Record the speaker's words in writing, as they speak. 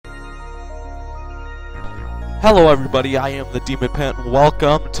Hello everybody, I am the Demon Pent and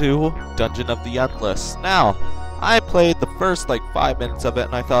welcome to Dungeon of the Endless. Now, I played the first like 5 minutes of it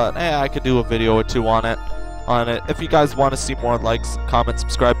and I thought, I could do a video or two on it. If you guys want to see more, like, comment,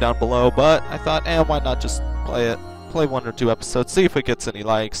 subscribe down below, but I thought, why not just play 1 or 2 episodes, see if it gets any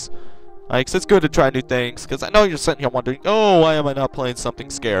likes. It's good to try new things, because I know you're sitting here wondering, why am I not playing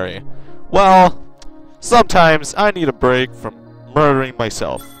something scary? Well, sometimes I need a break from murdering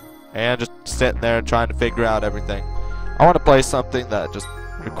myself and just sitting there and trying to figure out everything. I want to play something that just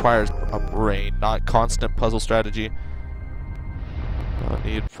requires a brain, not constant puzzle strategy. No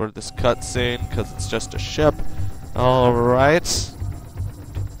need for this cutscene because it's just a ship. Alright.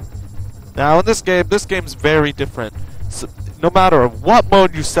 Now in this game's very different. So, no matter what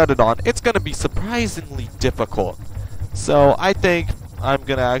mode you set it on, it's going to be surprisingly difficult. So I think I'm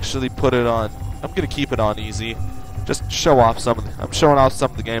going to actually put it on, I'm going to keep it on easy. Just show off some of the, I'm showing off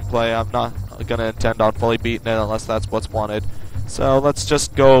some of the gameplay. I'm not going to intend on fully beating it unless that's what's wanted. So let's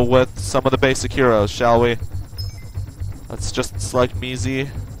just go with some of the basic heroes, shall we? Let's just select Mizi.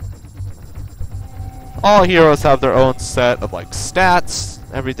 All heroes have their own set of like stats.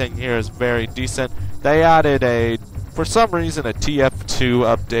 Everything here is very decent. They added for some reason a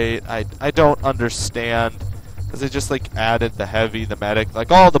TF2 update. I don't understand, because they just like added the heavy, the medic, like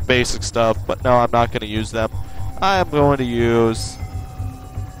all the basic stuff, but no, I'm not going to use them. I am going to use...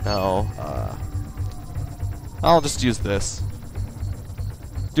 I'll just use this.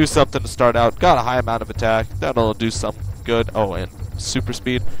 Do something to start out. Got a high amount of attack. That'll do some good. Oh, and super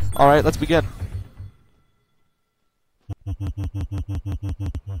speed. Alright, let's begin.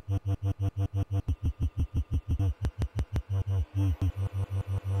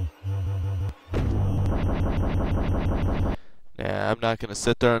 Yeah, I'm not going to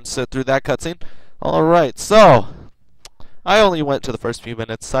sit there and sit through that cutscene. Alright, so I only went to the first few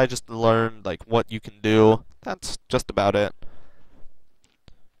minutes. I just learned like what you can do. That's just about it.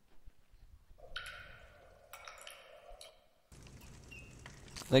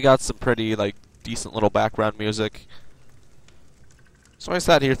 They got some pretty like decent little background music. So I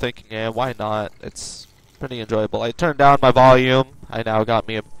sat here thinking, why not? It's pretty enjoyable. I turned down my volume. I now got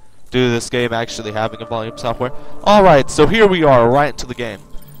me due to this game actually having a volume software. Alright, so here we are, right into the game.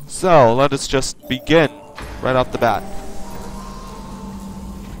 So, let us just begin right off the bat.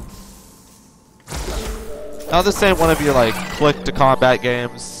 Now this ain't one of your like click to combat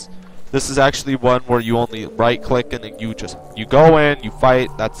games. This is actually one where you only right click and then you go in, you fight,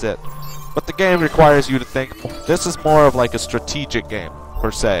 that's it. But the game requires you to think. This is more of like a strategic game,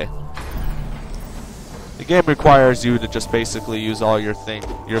 per se. The game requires you to just basically use all your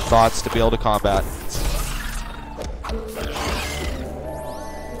thoughts to be able to combat.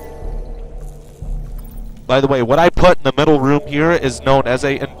 By the way, what I put in the middle room here is known as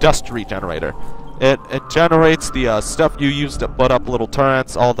a industry generator. It generates the stuff you use to put up little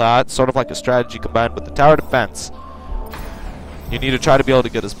turrets, all that, sort of like a strategy combined with the tower defense. You need to try to be able to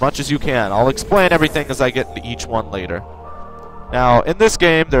get as much as you can. I'll explain everything as I get into each one later. Now, in this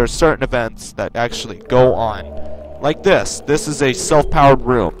game, there are certain events that actually go on. Like this. This is a self-powered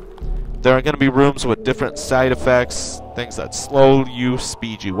room. There are going to be rooms with different side effects, things that slow you,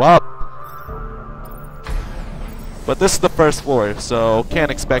 speed you up. But this is the first floor, so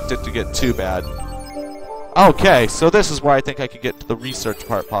can't expect it to get too bad. Okay, so this is where I think I could get to the research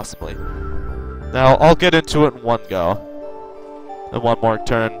part, possibly. Now, I'll get into it in one go. In one more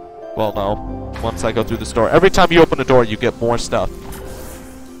turn. Well, no. Once I go through this door. Every time you open a door, you get more stuff.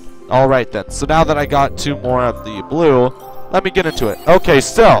 Alright then, so now that I got 2 more of the blue, let me get into it. Okay,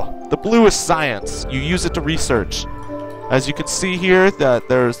 so, the blue is science. You use it to research. As you can see here, that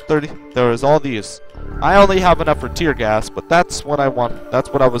there's all these. I only have enough for tear gas, but that's what I want. That's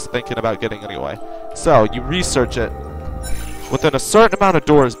what I was thinking about getting anyway. So you research it. Within a certain amount of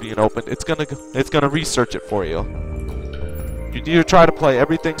doors being opened, it's gonna research it for you. You need to try to play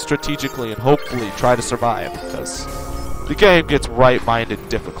everything strategically and hopefully try to survive, because the game gets right-minded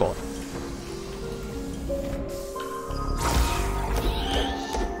difficult.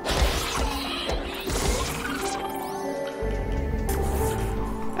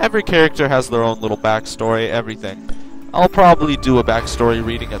 Every character has their own little backstory, everything. I'll probably do a backstory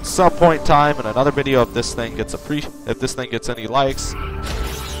reading at some point in time in another video if this thing gets any likes.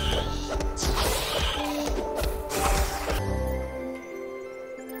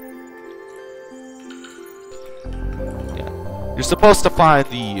 Yeah. You're supposed to find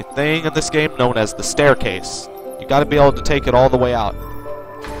the thing in this game known as the staircase. You gotta be able to take it all the way out.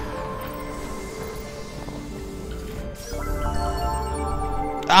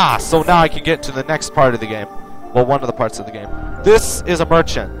 So now I can get to the next part of the game. Well, one of the parts of the game. This is a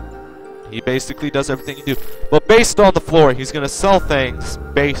merchant. He basically does everything you do. But based on the floor, he's going to sell things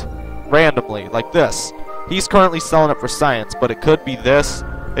randomly, like this. He's currently selling it for science, but it could be this.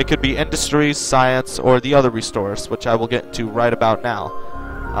 It could be industries, science, or the other resource, which I will get into right about now.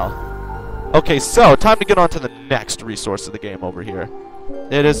 Okay, so time to get on to the next resource of the game over here.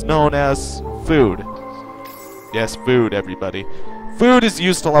 It is known as food. Yes, food, everybody. Food is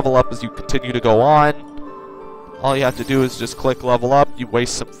used to level up as you continue to go on. All you have to do is just click level up. You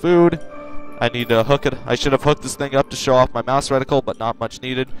waste some food. I need to hook it. I should have hooked this thing up to show off my mouse reticle, but not much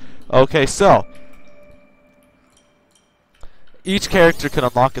needed. Okay, so each character can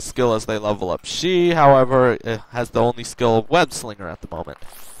unlock a skill as they level up. She, however, has the only skill of Web Slinger at the moment.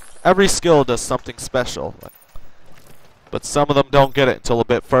 Every skill does something special, but some of them don't get it until a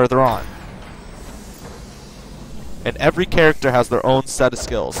bit further on. And every character has their own set of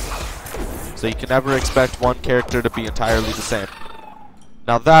skills, so you can never expect one character to be entirely the same.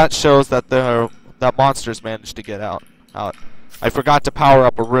 Now that shows that that monsters managed to get out. I forgot to power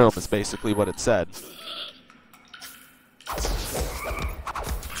up a room is basically what it said.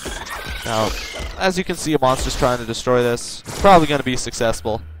 Now, as you can see, a monster's trying to destroy this. It's probably going to be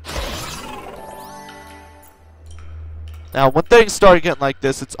successful. Now, when things start getting like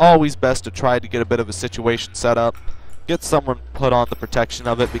this, it's always best to try to get a bit of a situation set up. Get someone put on the protection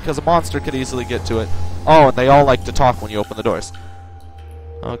of it, because a monster could easily get to it. Oh, and they all like to talk when you open the doors.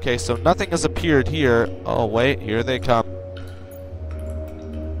 Okay, so nothing has appeared here. Oh, wait, here they come.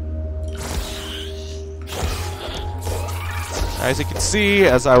 As you can see,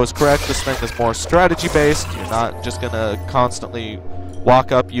 as I was correct, this thing is more strategy-based. You're not just going to constantly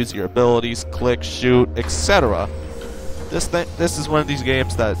walk up, use your abilities, click, shoot, etc. This is one of these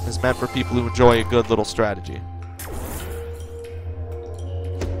games that is meant for people who enjoy a good little strategy.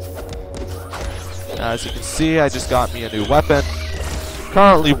 As you can see, I just got me a new weapon.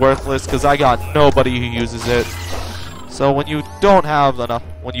 Currently worthless because I got nobody who uses it. So when you don't have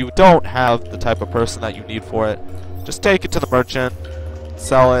the type of person that you need for it, just take it to the merchant,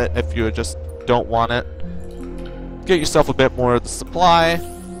 sell it if you just don't want it. Get yourself a bit more of the supply.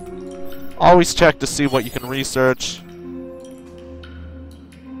 Always check to see what you can research.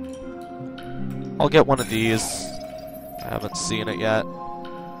 I'll get one of these. I haven't seen it yet.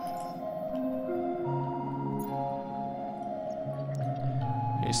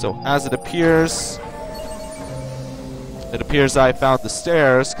 Okay, so as it appears I found the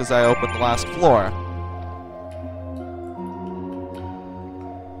stairs because I opened the last floor.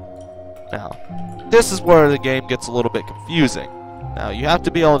 Now, this is where the game gets a little bit confusing. Now, you have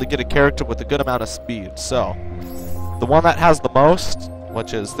to be able to get a character with a good amount of speed. So, the one that has the most,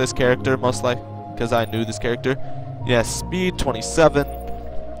 which is this character, most likely, because I knew this character. Yes, speed 27,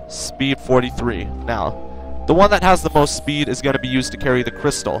 speed 43. Now, the one that has the most speed is going to be used to carry the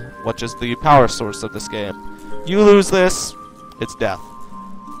crystal, which is the power source of this game. You lose this, it's death.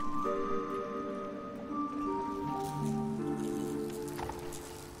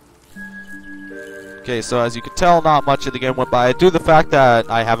 Okay, so as you can tell, not much of the game went by. Due to the fact that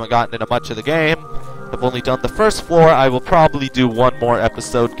I haven't gotten into much of the game, I've only done the first floor. I will probably do one more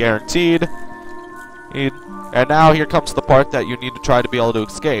episode guaranteed. And now here comes the part that you need to try to be able to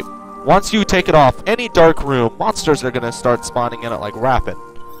escape. Once you take it off any dark room, monsters are going to start spawning in it like rapid.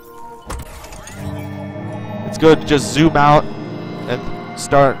 It's good to just zoom out and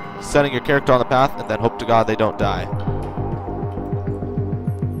start setting your character on the path and then hope to God they don't die.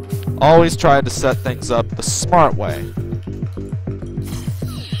 Always try to set things up the smart way.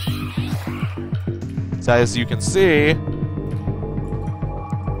 So as you can see,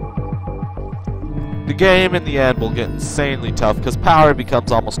 the game in the end will get insanely tough because power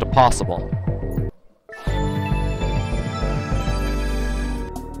becomes almost impossible.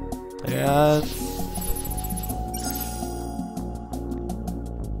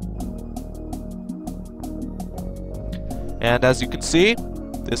 And as you can see,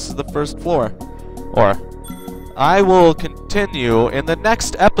 this is the first floor. I will continue in the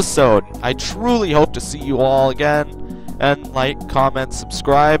next episode. I truly hope to see you all again. And like, comment,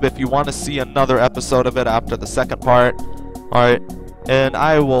 subscribe if you want to see another episode of it after the second part. Alright, and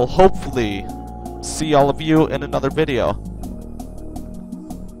I will hopefully see all of you in another video.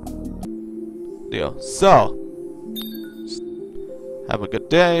 So, have a good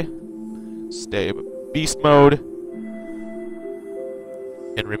day. Stay beast mode.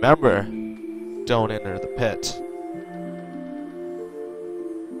 And remember, don't enter the pit.